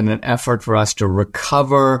more than an effort for us to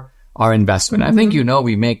recover our investment. I think,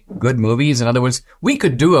 we make good movies. In other words, we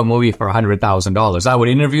could do a movie for $100,000. I would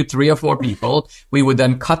interview 3 or 4 people. We would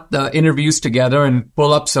then cut the interviews together and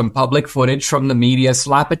pull up some public footage from the media,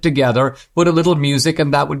 slap it together, put a little music,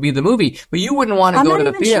 and that would be the movie. But you wouldn't want to go to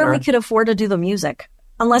the theater. I'm not even sure we could afford to do the music.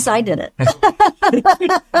 Unless I did it.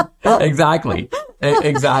 Exactly.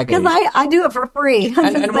 Because I do it for free.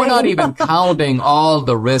 And we're not even counting all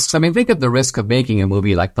the risks. I mean, think of the risk of making a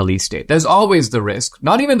movie like Police State. There's always the risk,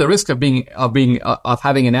 not even the risk of having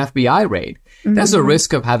an FBI raid. There's a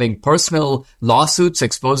risk of having personal lawsuits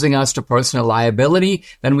exposing us to personal liability.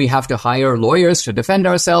 Then we have to hire lawyers to defend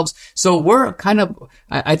ourselves. So we're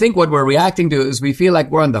I think what we're reacting to is we feel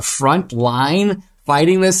like we're on the front line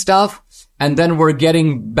fighting this stuff. And then we're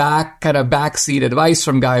getting backseat advice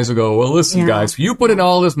from guys who go, well, listen, guys, you put in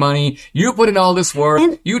all this money, you put in all this work,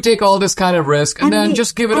 you take all this kind of risk, and then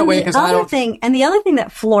just give it away because I don't. And the other thing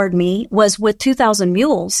that floored me was with 2,000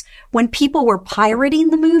 Mules, when people were pirating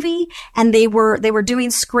the movie and they were doing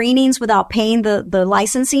screenings without paying the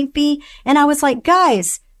licensing fee. And I was like,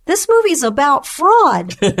 guys, this movie's about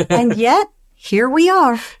fraud. And yet, here we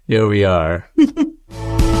are. Here we are.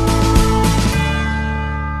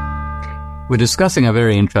 We're discussing a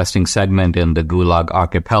very interesting segment in the Gulag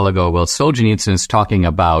Archipelago where Solzhenitsyn is talking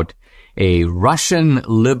about a Russian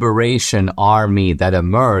liberation army that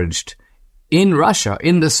emerged in Russia,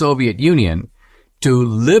 in the Soviet Union, to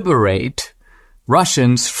liberate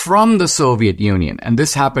Russians from the Soviet Union. And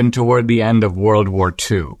this happened toward the end of World War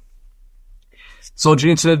II.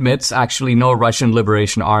 Solzhenitsyn admits actually no Russian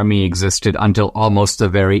liberation army existed until almost the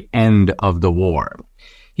very end of the war.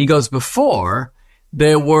 He goes, before,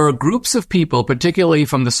 there were groups of people, particularly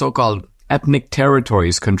from the so-called ethnic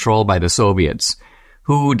territories controlled by the Soviets,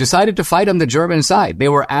 who decided to fight on the German side. They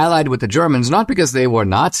were allied with the Germans, not because they were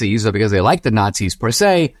Nazis or because they liked the Nazis per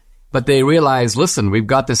se, but they realized, listen, we've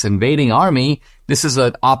got this invading army. This is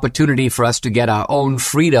an opportunity for us to get our own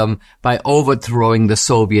freedom by overthrowing the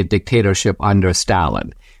Soviet dictatorship under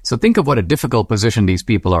Stalin. So think of what a difficult position these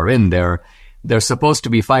people are in. They're supposed to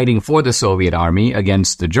be fighting for the Soviet army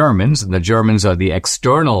against the Germans, and the Germans are the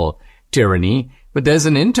external tyranny, but there's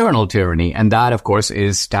an internal tyranny, and that, of course,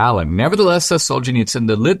 is Stalin. Nevertheless, says Solzhenitsyn,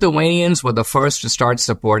 the Lithuanians were the first to start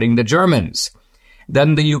supporting the Germans.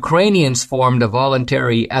 Then the Ukrainians formed a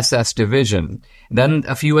voluntary SS division. Then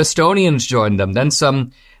a few Estonians joined them. Then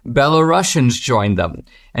some Belarusians joined them.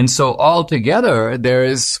 And so altogether,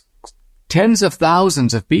 there's tens of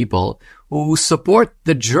thousands of people who support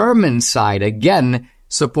the German side, again,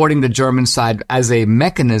 supporting the German side as a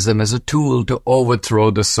mechanism, as a tool to overthrow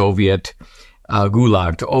the Soviet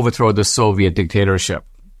Gulag, to overthrow the Soviet dictatorship.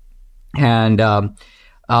 And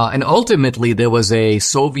ultimately there was a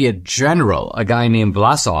Soviet general, a guy named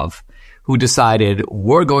Vlasov, who decided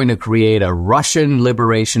we're going to create a Russian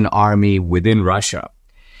liberation army within Russia.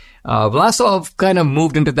 Vlasov kind of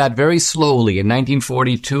moved into that very slowly. In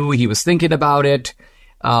 1942, he was thinking about it.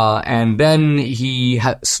 And then he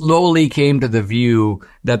slowly came to the view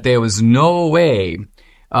that there was no way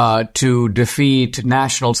to defeat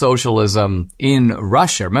National Socialism in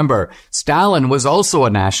Russia. Remember, Stalin was also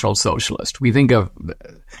a National Socialist. We think of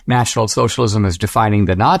National Socialism as defining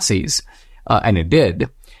the Nazis, and it did.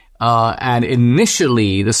 And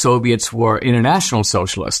initially, the Soviets were international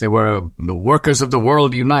socialists. They were the workers of the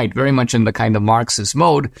world unite, very much in the kind of Marxist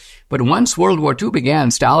mode. But once World War II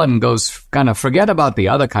began, Stalin goes, kind of forget about the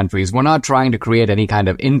other countries. We're not trying to create any kind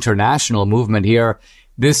of international movement here.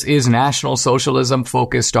 This is National Socialism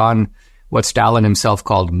focused on what Stalin himself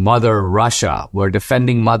called Mother Russia. We're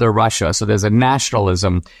defending Mother Russia. So there's a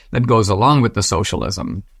nationalism that goes along with the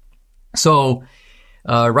socialism. So,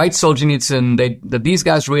 writes Solzhenitsyn that these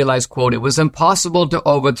guys realized, quote, it was impossible to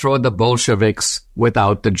overthrow the Bolsheviks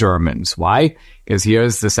without the Germans. Why? Because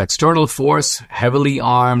here's this external force, heavily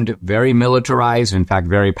armed, very militarized, in fact,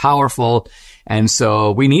 very powerful. And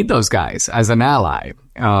so we need those guys as an ally.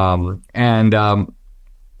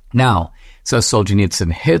 Now, says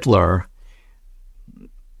Solzhenitsyn, Hitler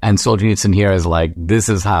And Solzhenitsyn here is like, this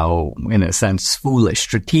is how, in a sense, foolish,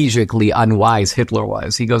 strategically unwise Hitler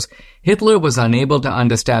was. He goes, Hitler was unable to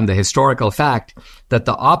understand the historical fact that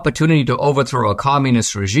the opportunity to overthrow a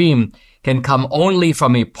communist regime can come only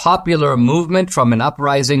from a popular movement, from an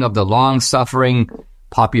uprising of the long-suffering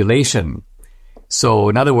population. So,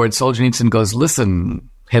 in other words, Solzhenitsyn goes, listen,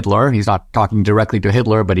 Hitler, he's not talking directly to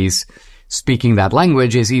Hitler, but he's speaking that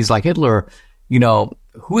language, he's like, Hitler, you know,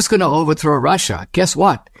 who's going to overthrow Russia? Guess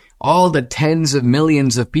what? All the tens of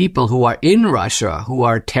millions of people who are in Russia, who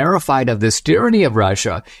are terrified of this tyranny of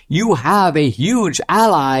Russia, you have a huge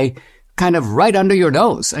ally kind of right under your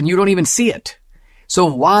nose, and you don't even see it. So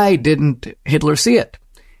why didn't Hitler see it?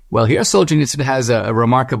 Well, here Solzhenitsyn has a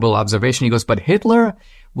remarkable observation. He goes, but Hitler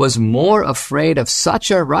was more afraid of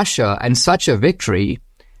such a Russia and such a victory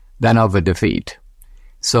than of a defeat.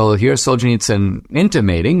 So here's Solzhenitsyn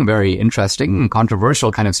intimating, a very interesting and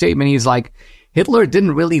controversial kind of statement. He's like, Hitler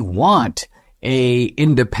didn't really want a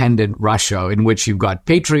independent Russia in which you've got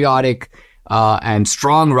patriotic and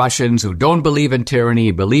strong Russians who don't believe in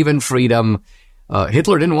tyranny, believe in freedom.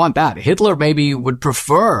 Hitler didn't want that. Hitler maybe would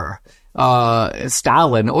prefer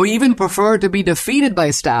Stalin, or even prefer to be defeated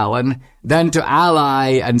by Stalin than to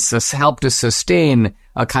ally and help to sustain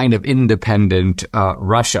a kind of independent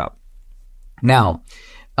Russia. Now,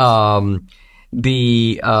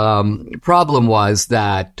 the problem was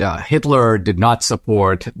that Hitler did not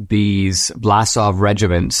support these Vlasov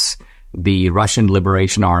regiments, the Russian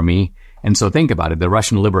Liberation Army. And so think about it. The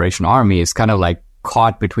Russian Liberation Army is kind of like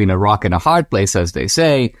caught between a rock and a hard place, as they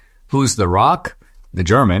say. Who's the rock? The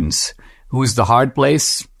Germans. Who's the hard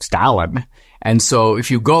place? Stalin. And so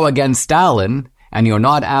if you go against Stalin and you're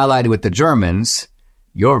not allied with the Germans,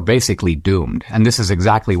 you're basically doomed. And this is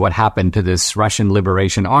exactly what happened to this Russian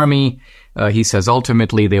Liberation Army. He says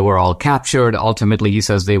ultimately they were all captured. Ultimately, he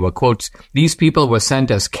says they were, quote, these people were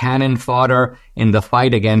sent as cannon fodder in the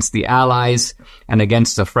fight against the Allies and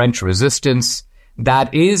against the French resistance.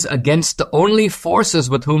 That is, against the only forces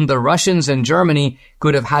with whom the Russians and Germany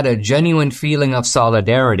could have had a genuine feeling of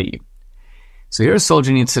solidarity. So here's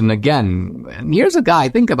Solzhenitsyn again. And here's a guy,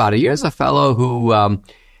 think about it. Here's a fellow who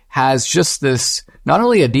has just this, not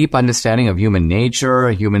only a deep understanding of human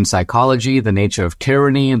nature, human psychology, the nature of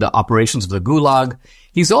tyranny, the operations of the Gulag.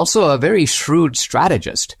 He's also a very shrewd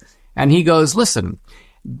strategist. And he goes, listen,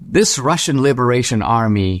 this Russian Liberation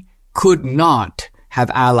Army could not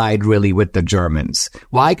have allied really with the Germans.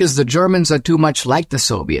 Why? Because the Germans are too much like the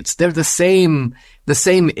Soviets. They're the same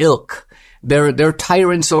ilk. They're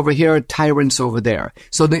tyrants over here, tyrants over there.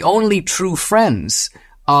 So the only true friends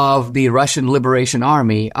of the Russian Liberation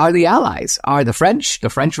Army are the Allies, are the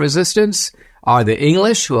French resistance, are the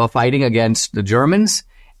English who are fighting against the Germans,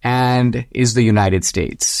 and is the United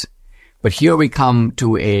States. But here we come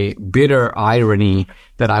to a bitter irony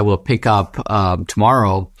that I will pick up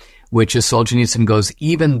tomorrow, which is Solzhenitsyn goes,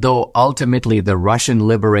 even though ultimately the Russian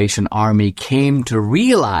Liberation Army came to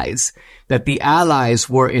realize that the Allies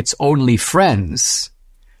were its only friends,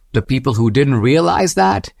 the people who didn't realize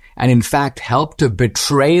that and in fact helped to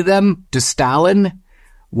betray them to Stalin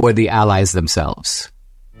were the Allies themselves.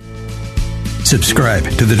 Subscribe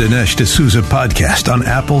to the Dinesh D'Souza podcast on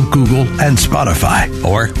Apple, Google, and Spotify,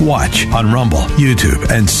 or watch on Rumble, YouTube,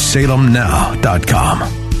 and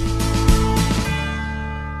SalemNow.com.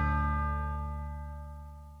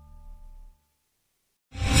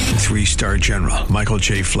 3-star General Michael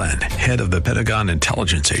J. Flynn, head of the Pentagon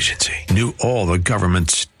Intelligence Agency, knew all the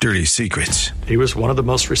government's dirty secrets. He was one of the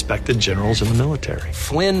most respected generals in the military.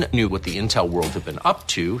 Flynn knew what the intel world had been up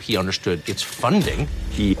to. He understood its funding.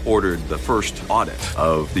 He ordered the first audit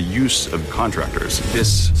of the use of contractors.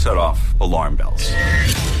 This set off alarm bells.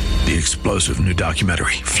 The explosive new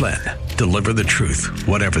documentary, Flynn, Deliver the Truth,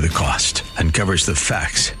 Whatever the Cost, uncovers the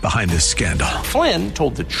facts behind this scandal. Flynn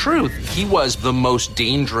told the truth. He was the most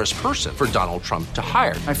dangerous person for Donald Trump to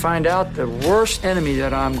hire. I find out the worst enemy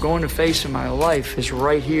that I'm going to face in my life is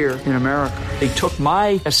right here in America. They took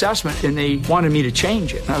my assessment and they wanted me to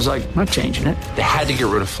change it. And I was like, I'm not changing it. They had to get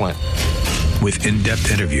rid of Flynn. With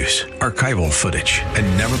in-depth interviews, archival footage, and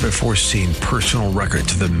never-before-seen personal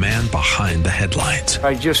records of the man behind the headlines.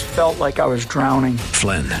 I just felt like I was drowning.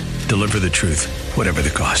 Flynn, Deliver the Truth, Whatever the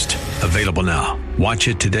Cost. Available now. Watch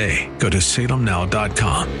it today. Go to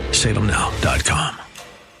SalemNow.com. SalemNow.com.